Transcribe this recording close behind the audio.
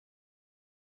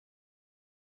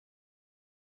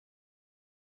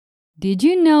Did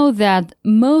you know that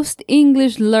most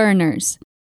English learners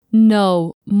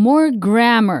know more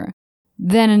grammar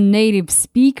than a native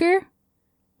speaker,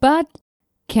 but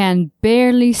can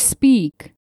barely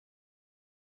speak?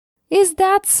 Is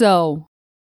that so?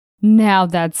 Now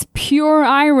that's pure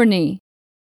irony.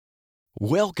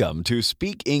 Welcome to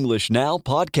Speak English Now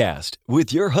podcast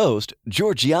with your host,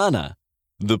 Georgiana,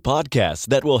 the podcast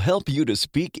that will help you to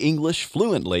speak English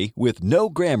fluently with no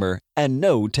grammar and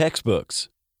no textbooks.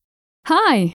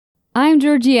 Hi, I'm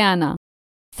Georgiana.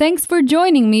 Thanks for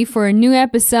joining me for a new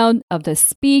episode of the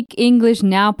Speak English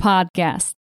Now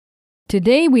podcast.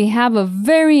 Today we have a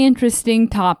very interesting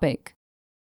topic.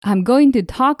 I'm going to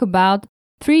talk about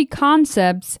 3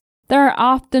 concepts that are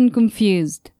often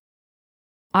confused: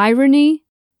 irony,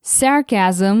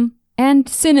 sarcasm, and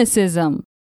cynicism.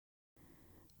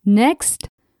 Next,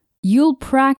 you'll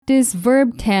practice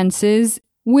verb tenses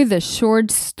with a short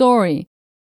story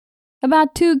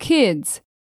about 2 kids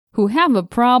who have a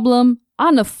problem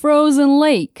on a frozen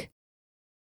lake.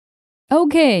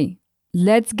 Okay,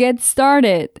 let's get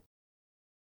started.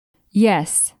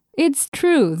 Yes, it's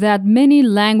true that many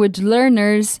language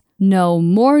learners know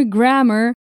more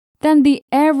grammar than the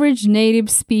average native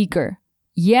speaker,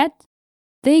 yet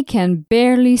they can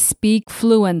barely speak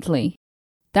fluently.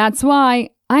 That's why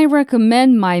I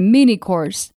recommend my mini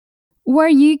course, where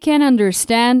you can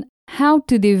understand how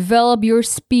to develop your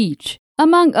speech,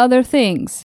 among other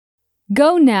things.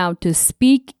 Go now to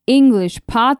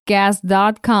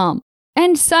speakenglishpodcast.com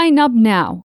and sign up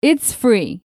now. It's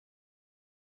free.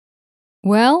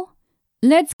 Well,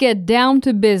 let's get down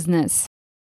to business.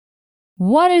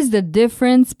 What is the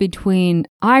difference between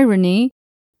irony,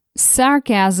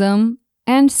 sarcasm,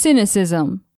 and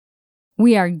cynicism?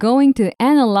 We are going to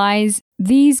analyze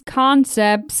these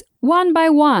concepts one by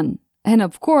one, and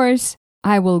of course,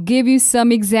 I will give you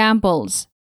some examples.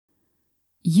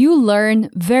 You learn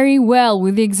very well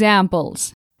with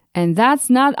examples, and that's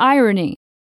not irony.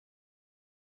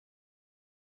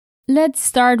 Let's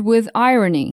start with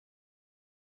irony.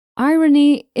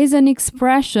 Irony is an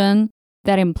expression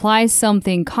that implies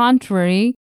something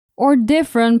contrary or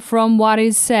different from what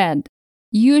is said,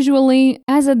 usually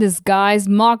as a disguised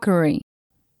mockery.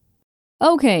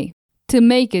 Okay, to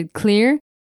make it clear,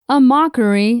 a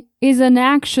mockery is an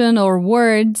action or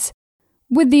words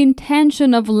with the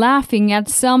intention of laughing at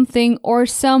something or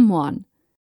someone.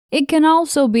 It can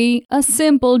also be a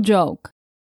simple joke.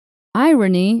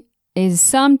 Irony is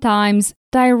sometimes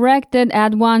directed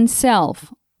at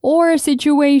oneself or a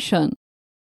situation.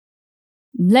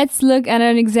 Let's look at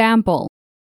an example.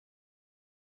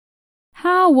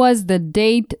 How was the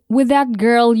date with that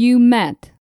girl you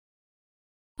met?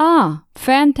 Ah,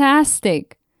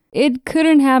 fantastic. It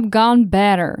couldn't have gone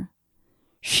better.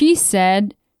 She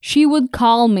said she would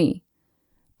call me,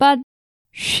 but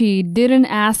she didn't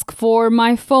ask for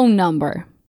my phone number.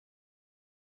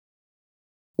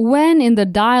 When in the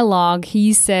dialogue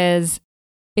he says,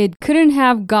 "It couldn't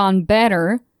have gone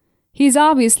better," he's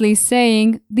obviously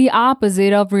saying the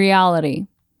opposite of reality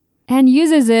and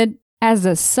uses it as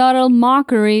a subtle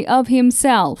mockery of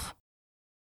himself.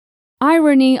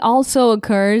 Irony also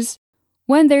occurs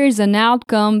when there is an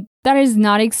outcome that is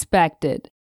not expected.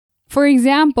 For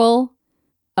example,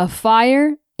 a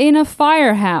fire in a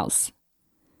firehouse,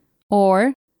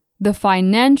 or the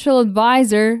financial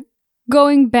advisor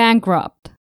going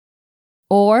bankrupt,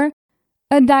 or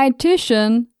a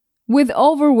dietitian with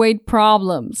overweight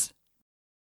problems.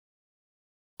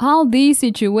 All these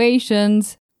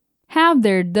situations have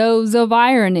their dose of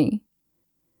irony.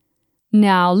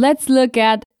 Now let's look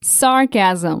at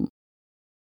sarcasm.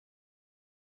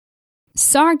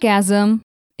 Sarcasm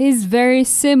is very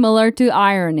similar to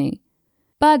irony,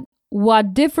 but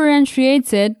what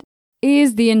differentiates it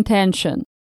is the intention.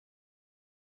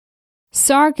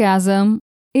 Sarcasm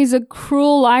is a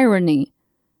cruel irony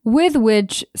with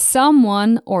which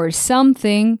someone or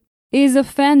something is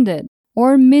offended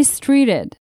or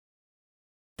mistreated.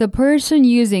 The person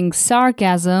using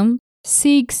sarcasm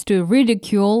seeks to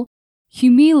ridicule,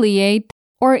 humiliate,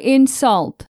 or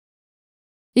insult.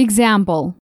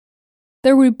 Example: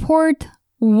 the report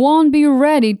won't be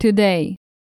ready today.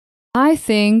 I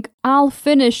think I'll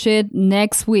finish it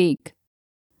next week.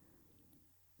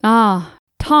 Ah,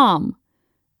 Tom,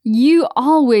 you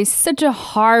always such a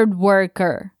hard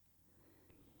worker.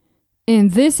 In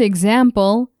this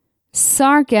example,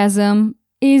 sarcasm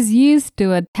is used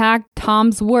to attack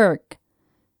Tom's work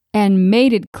and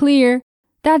made it clear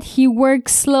that he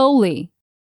works slowly.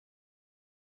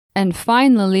 And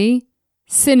finally,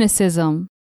 cynicism.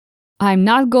 I'm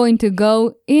not going to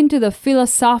go into the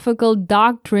philosophical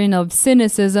doctrine of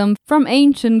cynicism from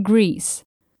ancient Greece,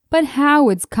 but how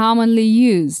it's commonly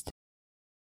used.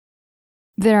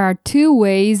 There are two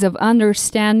ways of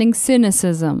understanding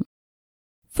cynicism.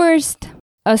 First,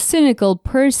 a cynical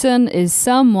person is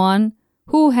someone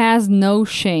who has no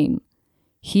shame.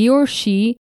 He or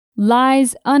she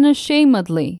lies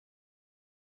unashamedly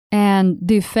and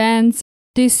defends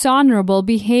dishonorable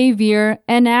behavior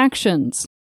and actions.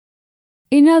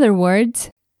 In other words,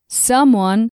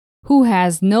 someone who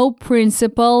has no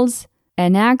principles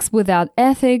and acts without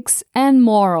ethics and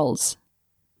morals.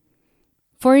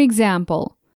 For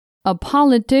example, a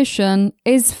politician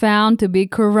is found to be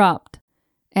corrupt,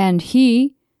 and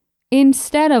he,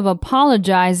 instead of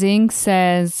apologizing,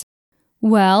 says,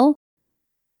 "Well,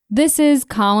 this is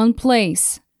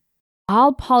commonplace.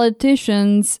 All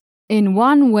politicians, in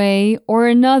one way or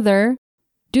another,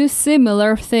 do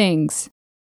similar things."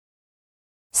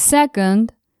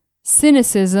 Second,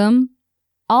 cynicism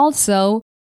also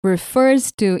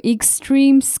refers to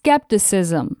extreme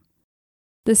skepticism.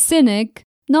 The cynic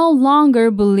no longer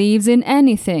believes in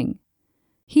anything.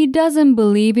 He doesn't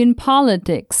believe in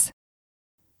politics.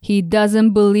 He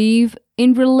doesn't believe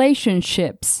in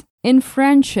relationships, in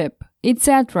friendship,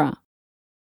 etc.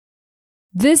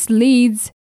 This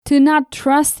leads to not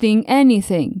trusting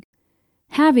anything,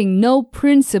 having no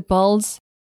principles,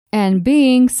 and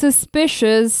being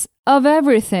suspicious of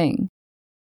everything.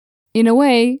 In a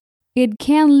way, it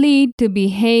can lead to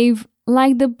behave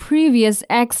like the previous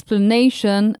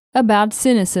explanation about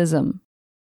cynicism.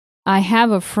 I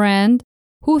have a friend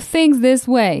who thinks this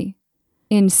way.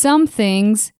 In some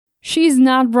things, she's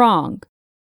not wrong.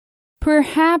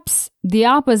 Perhaps the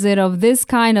opposite of this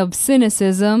kind of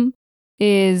cynicism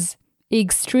is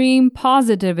extreme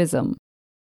positivism.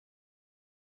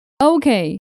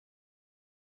 Okay,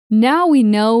 now we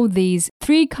know these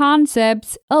three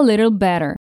concepts a little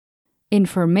better.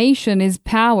 Information is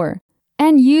power,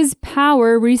 and use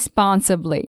power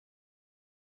responsibly.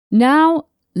 Now,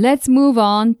 let's move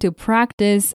on to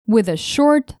practice with a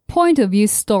short point-of-view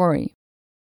story.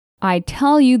 I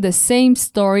tell you the same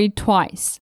story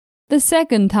twice. The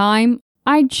second time,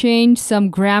 I change some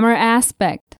grammar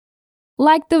aspect,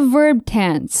 like the verb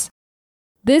tense.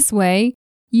 This way,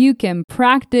 you can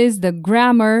practice the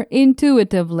grammar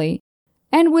intuitively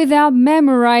and without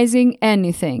memorizing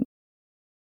anything.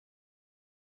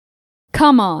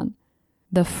 Come on,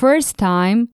 the first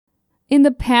time in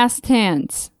the past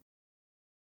tense.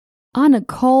 On a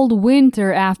cold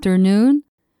winter afternoon,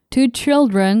 two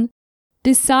children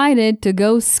decided to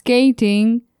go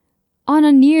skating on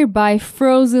a nearby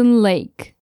frozen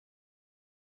lake.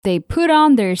 They put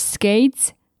on their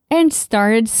skates and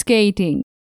started skating,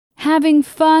 having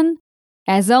fun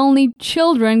as only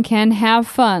children can have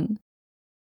fun.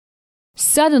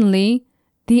 Suddenly,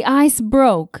 the ice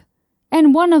broke,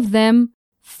 and one of them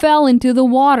fell into the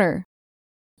water,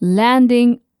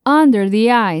 landing under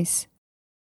the ice.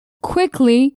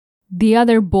 Quickly, the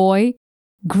other boy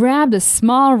grabbed a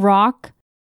small rock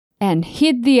and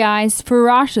hit the ice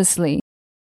ferociously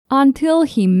until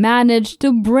he managed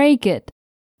to break it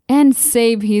and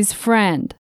save his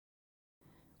friend.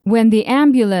 When the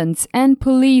ambulance and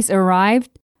police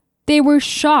arrived, they were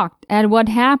shocked at what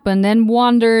happened and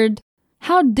wondered,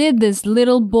 how did this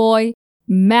little boy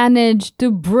manage to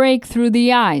break through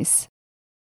the ice?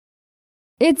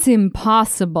 It's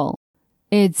impossible.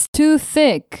 It's too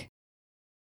thick.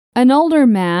 An older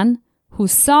man who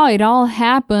saw it all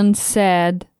happen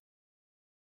said,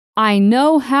 "I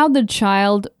know how the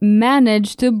child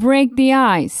managed to break the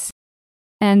ice."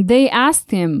 And they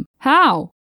asked him,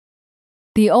 "How?"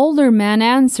 The older man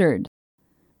answered,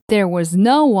 "There was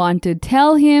no one to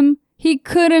tell him he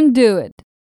couldn't do it."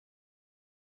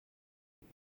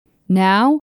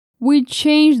 Now, we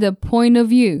change the point of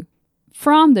view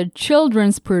from the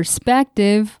children's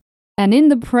perspective and in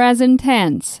the present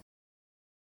tense.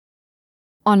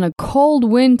 On a cold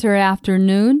winter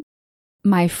afternoon,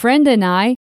 my friend and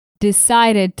I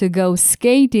decided to go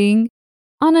skating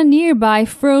on a nearby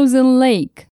frozen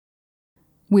lake.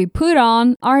 We put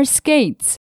on our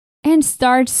skates and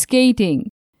start skating,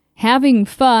 having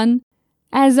fun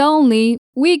as only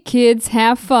we kids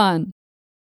have fun.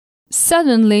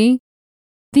 Suddenly,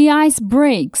 the ice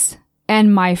breaks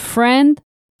and my friend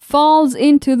falls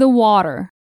into the water,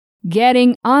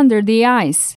 getting under the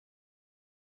ice.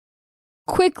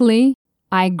 Quickly,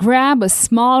 I grab a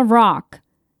small rock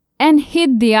and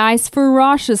hit the ice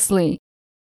ferociously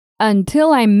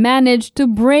until I managed to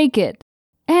break it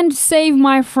and save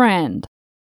my friend.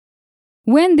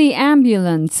 When the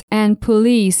ambulance and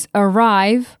police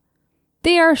arrive,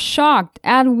 they are shocked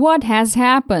at what has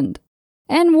happened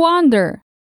and wonder,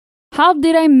 how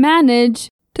did I manage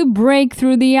to break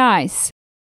through the ice?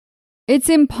 It's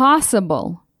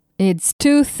impossible. It's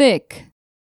too thick.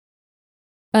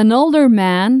 An older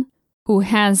man who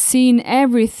has seen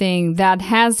everything that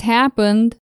has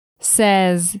happened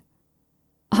says,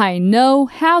 I know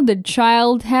how the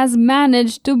child has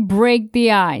managed to break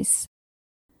the ice.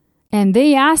 And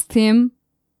they asked him,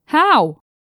 How?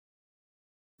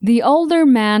 The older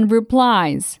man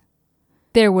replies,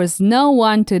 There was no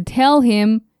one to tell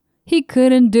him he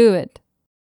couldn't do it.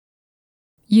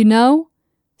 You know,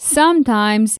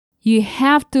 sometimes you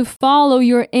have to follow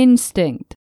your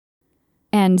instinct.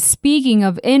 And speaking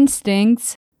of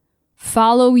instincts,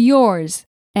 follow yours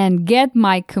and get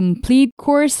my complete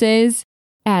courses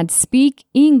at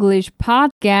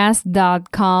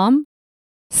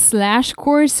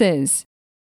speakenglishpodcast.com/courses.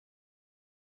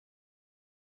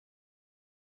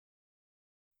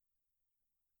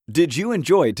 Did you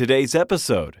enjoy today's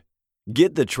episode?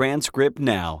 Get the transcript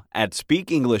now at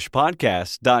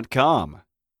speakenglishpodcast.com.